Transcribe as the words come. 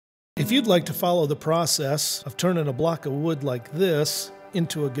If you'd like to follow the process of turning a block of wood like this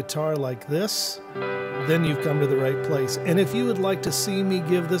into a guitar like this, then you've come to the right place. And if you would like to see me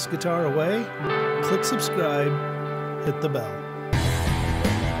give this guitar away, click subscribe, hit the bell.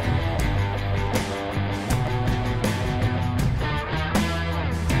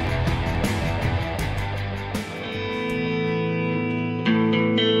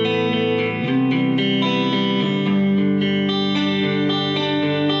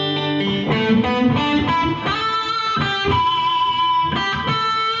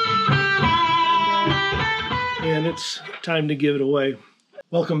 And it's time to give it away.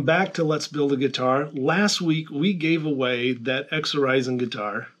 Welcome back to Let's Build a Guitar. Last week we gave away that XanderGuitarBuild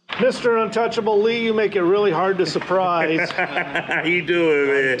guitar. Mr. Untouchable Lee, you make it really hard to surprise. How you doing,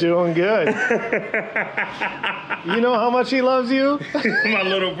 man? Doing good. You know how much he loves you? My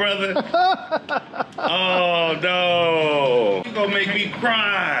little brother. Oh no! You gonna make me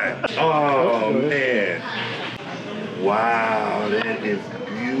cry. Oh man! Wow, that is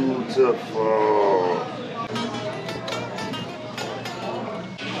beautiful.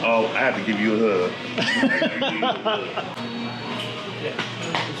 Oh, I have to give you a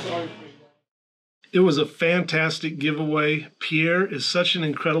hug. It was a fantastic giveaway. Pierre is such an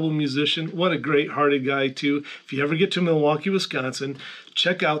incredible musician. What a great-hearted guy, too. If you ever get to Milwaukee, Wisconsin,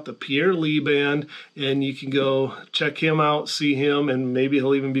 check out the Pierre Lee Band, and you can go check him out, see him, and maybe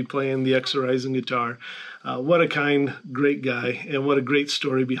he'll even be playing the XanderGuitarBuild guitar. What a kind, great guy, and what a great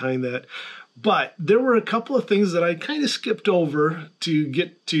story behind that. But there were a couple of things that I kind of skipped over to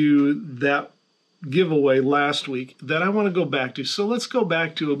get to that giveaway last week that I want to go back to. So let's go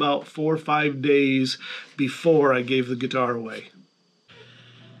back to about 4 or 5 days before I gave the guitar away.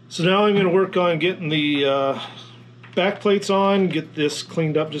 So now I'm going to work on getting the back plates on, get this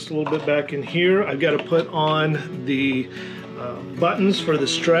cleaned up just a little bit back in here. I've got to put on the buttons for the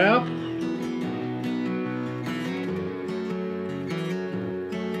strap.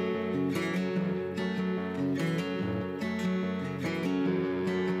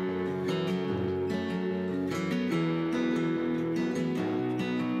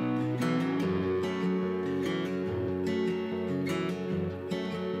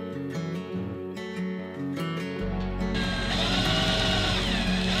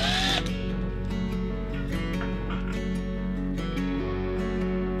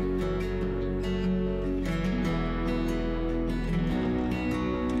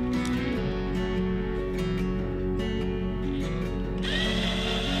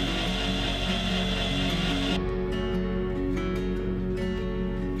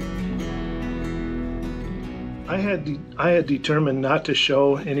 I had determined not to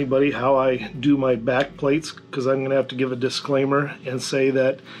show anybody how I do my back plates, because I'm going to have to give a disclaimer and say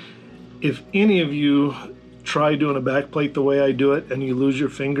that if any of you try doing a back plate the way I do it and you lose your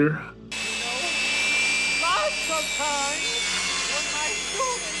finger, Lots of times when my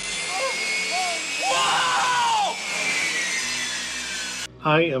students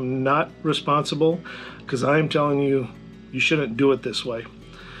I am not responsible, because I am telling you, you shouldn't do it this way.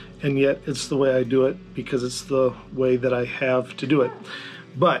 And yet it's the way I do it because it's the way that I have to do it.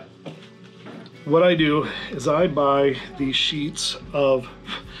 But what I do is I buy these sheets of,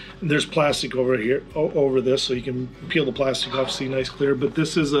 there's plastic over here, over this, so you can peel the plastic off, see nice clear, but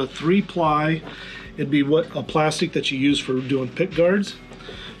this is a 3-ply. It'd be a plastic that you use for doing pick guards.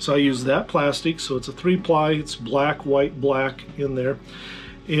 So I use that plastic, so it's a 3-ply, it's black, white, black in there.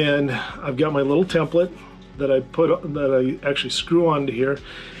 And I've got my little template that I actually screw onto here.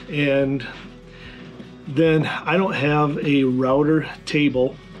 And then I don't have a router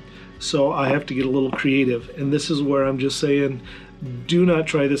table, so I have to get a little creative. And this is where I'm just saying, do not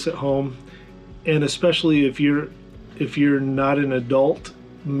try this at home. And especially if you're not an adult,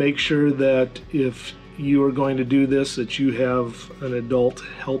 make sure that if you are going to do this, that you have an adult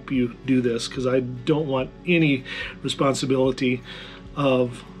help you do this, because I don't want any responsibility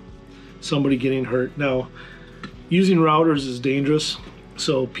of somebody getting hurt. Now, using routers is dangerous,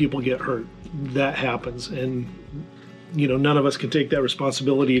 so people get hurt. That happens, and you know, none of us can take that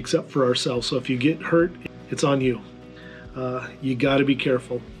responsibility except for ourselves. So if you get hurt, it's on you. You got to be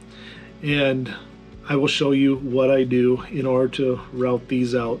careful, and I will show you what I do in order to route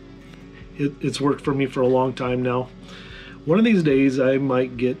these out. It's worked for me for a long time now. One of these days I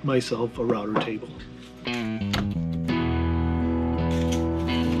might get myself a router table.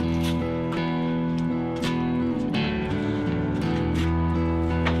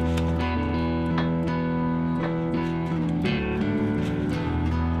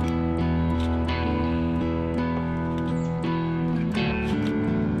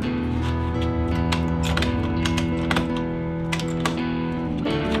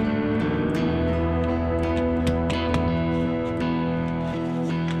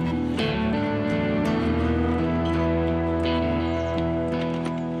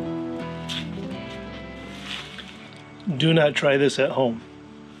 Do not try this at home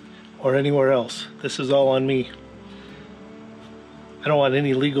or anywhere else. This is all on me. I don't want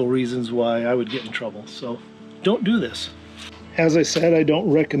any legal reasons why I would get in trouble, so don't do this. As I said, I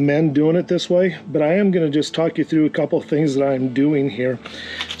don't recommend doing it this way, but I am going to just talk you through a couple of things that I'm doing here.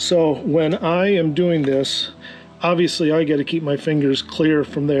 So when I am doing this, obviously I got to keep my fingers clear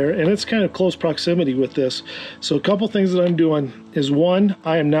from there, and it's kind of close proximity with this. So a couple things that I'm doing is, one,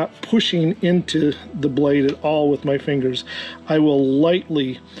 I am not pushing into the blade at all with my fingers. I will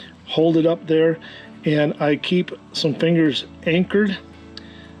lightly hold it up there, and I keep some fingers anchored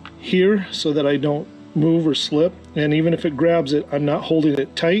here so that I don't move or slip. And even if it grabs it, I'm not holding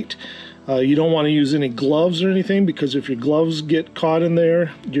it tight. You don't want to use any gloves or anything, because if your gloves get caught in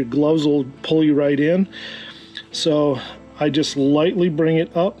there, your gloves will pull you right in. So I just lightly bring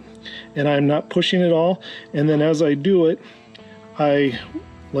it up, and I'm not pushing it all. And then as I do it, I,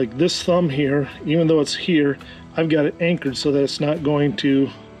 like this thumb here, even though it's here, I've got it anchored so that it's not going to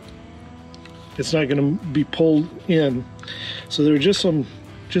be pulled in. So there are just some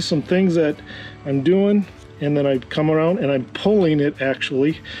things that I'm doing, and then I come around and I'm pulling it.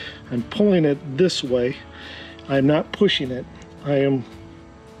 Actually, I'm pulling it this way. I'm not pushing it. I am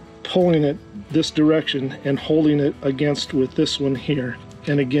pulling it this direction and holding it against with this one here,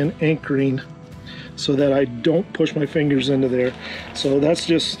 and again anchoring so that I don't push my fingers into there. So that's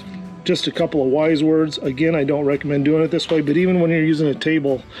just a couple of wise words. Again, I don't recommend doing it this way, but even when you're using a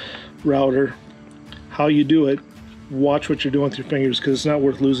table router, how you do it, watch what you're doing with your fingers, because it's not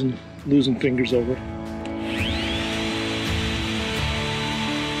worth losing fingers over.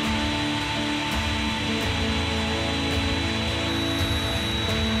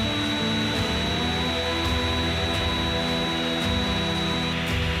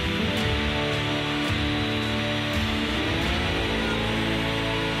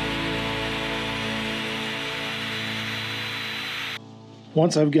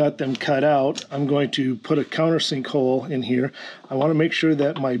 Once I've got them cut out, I'm going to put a countersink hole in here. I want to make sure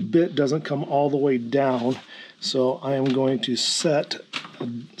that my bit doesn't come all the way down, so I am going to set a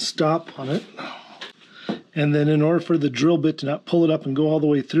stop on it. And then in order for the drill bit to not pull it up and go all the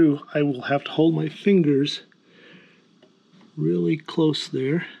way through, I will have to hold my fingers really close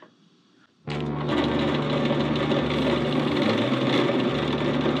there. Just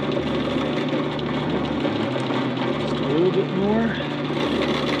a little bit more.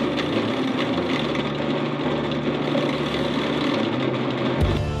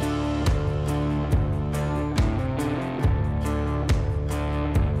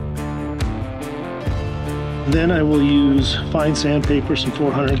 Then I will use fine sandpaper, some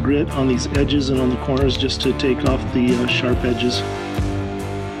 400 grit on these edges and on the corners, just to take off the sharp edges.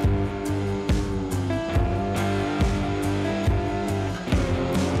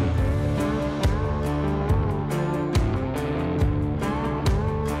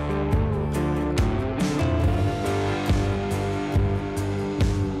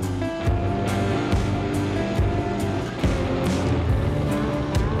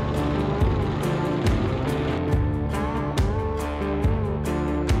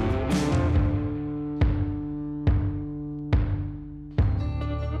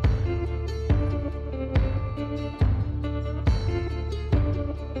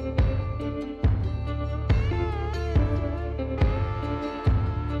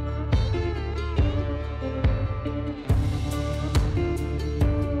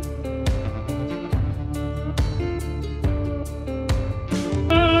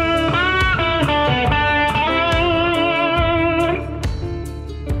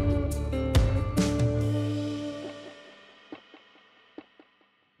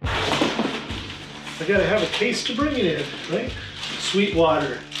 I gotta have a case to bring it in, right? Sweet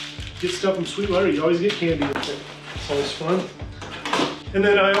water. Get stuff from Sweetwater, you always get candy with it. It's always fun. And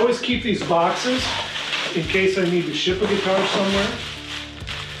then I always keep these boxes in case I need to ship a guitar somewhere.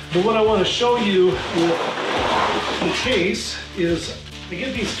 But what I want to show you with the case is I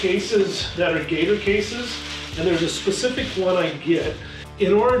get these cases that are Gator cases, and there's a specific one I get.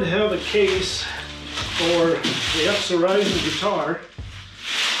 In order to have a case for the X Horizon guitar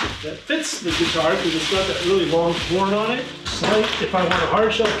that fits the guitar, because it's got that really long horn on it, if I want a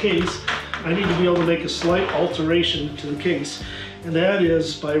hard shell case, I need to be able to make a slight alteration to the case. And that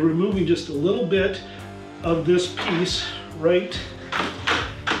is by removing just a little bit of this piece right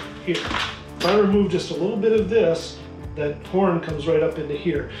here. If I remove just a little bit of this, that horn comes right up into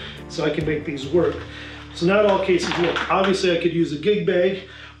here. So I can make these work. So not all cases work. Obviously I could use a gig bag,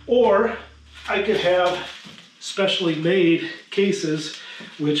 or I could have specially made cases,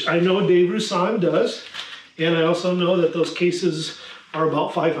 which I know Dave Roussan does, and I also know that those cases are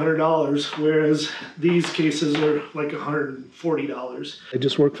about $500, whereas these cases are like $140. I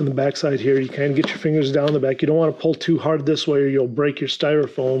just work from the back side here. You kind of get your fingers down the back. You don't want to pull too hard this way or you'll break your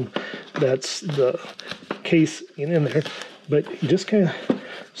styrofoam. That's the case in there. But you just kind of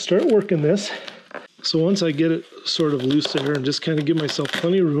start working this. So once I get it sort of loose there and just kind of give myself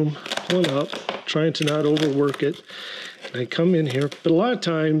plenty of room, pull it up, trying to not overwork it. And I come in here, but a lot of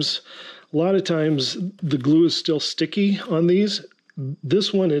times the glue is still sticky on these.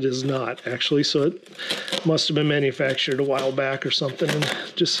 This one it is not actually, so it must have been manufactured a while back or something, and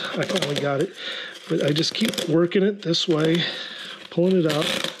just I finally got it. But I just keep working it this way, pulling it up,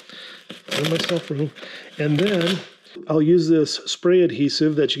 giving myself room, and then I'll use this spray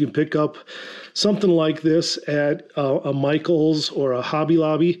adhesive that you can pick up something like this at a Michael's or a Hobby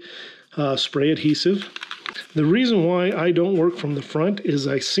Lobby spray adhesive. The reason why I don't work from the front is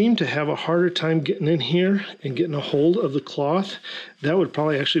I seem to have a harder time getting in here and getting a hold of the cloth. That would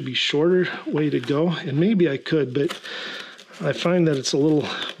probably actually be a shorter way to go, and maybe I could, but I find that it's a little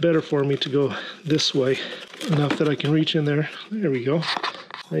better for me to go this way, enough that I can reach in there. There we go.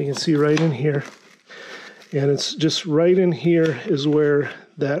 Now you can see right in here. And it's just right in here is where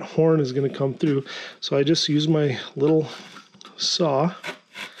that horn is going to come through. So I just use my little saw.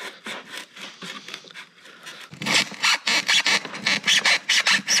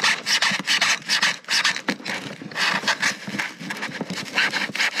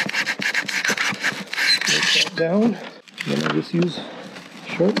 Down, and then I just use a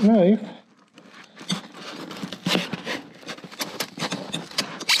sharp knife.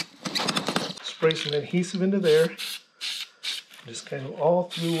 Spray some adhesive into there, just kind of all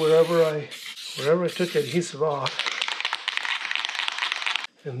through wherever I took adhesive off,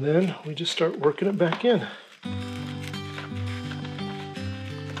 and then we just start working it back in.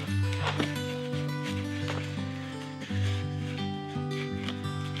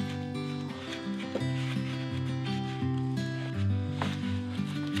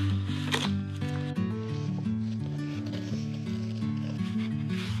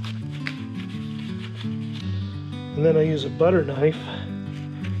 And then I use a butter knife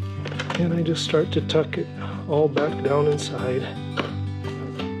and I just start to tuck it all back down inside.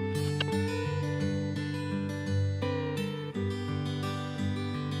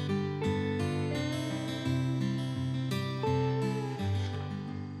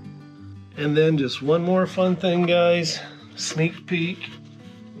 And then just one more fun thing, guys. Sneak peek.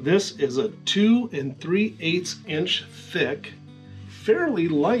 This is a 2 3/8 inch thick, fairly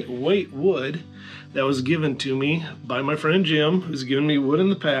lightweight wood that was given to me by my friend Jim, who's given me wood in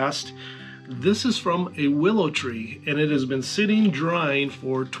the past. This is from a willow tree, and it has been sitting drying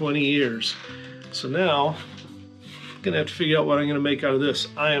for 20 years. So now, I'm gonna have to figure out what I'm gonna make out of this.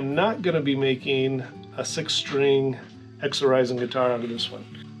 I am not gonna be making a 6-string XanderGuitar guitar out of this one,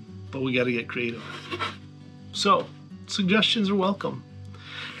 but we gotta get creative. So, suggestions are welcome.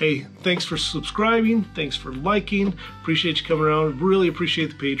 Hey, thanks for subscribing, thanks for liking, appreciate you coming around, really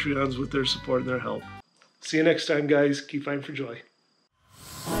appreciate the Patreons with their support and their help. See you next time, guys. Keep fighting for joy.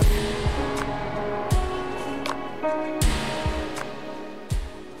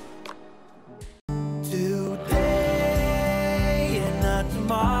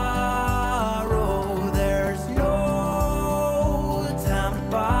 Tomorrow, there's no time to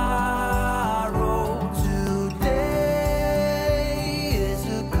buy.